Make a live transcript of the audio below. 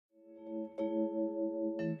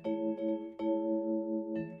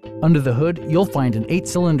Under the hood, you'll find an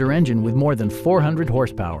 8-cylinder engine with more than 400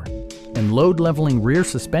 horsepower, and load-leveling rear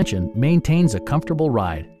suspension maintains a comfortable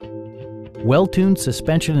ride. Well-tuned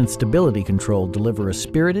suspension and stability control deliver a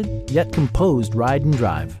spirited yet composed ride and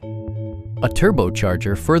drive. A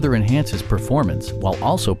turbocharger further enhances performance while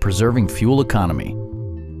also preserving fuel economy.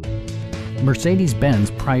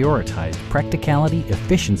 Mercedes-Benz prioritized practicality,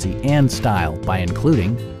 efficiency, and style by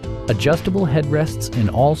including adjustable headrests in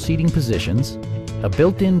all seating positions, a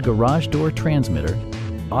built-in garage door transmitter,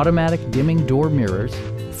 automatic dimming door mirrors,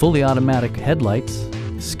 fully automatic headlights,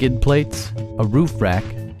 skid plates, a roof rack,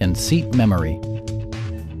 and seat memory.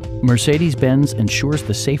 Mercedes-Benz ensures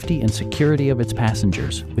the safety and security of its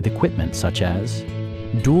passengers with equipment such as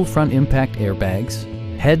dual front impact airbags,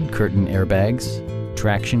 head curtain airbags,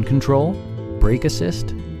 traction control, brake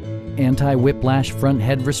assist, anti-whiplash front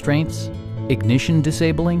head restraints, ignition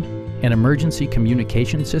disabling, an emergency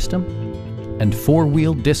communication system, and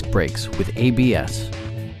 4-wheel disc brakes with ABS.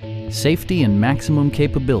 Safety and maximum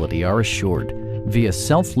capability are assured via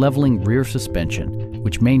self-leveling rear suspension,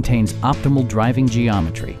 which maintains optimal driving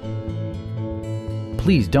geometry.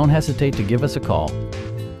 Please don't hesitate to give us a call.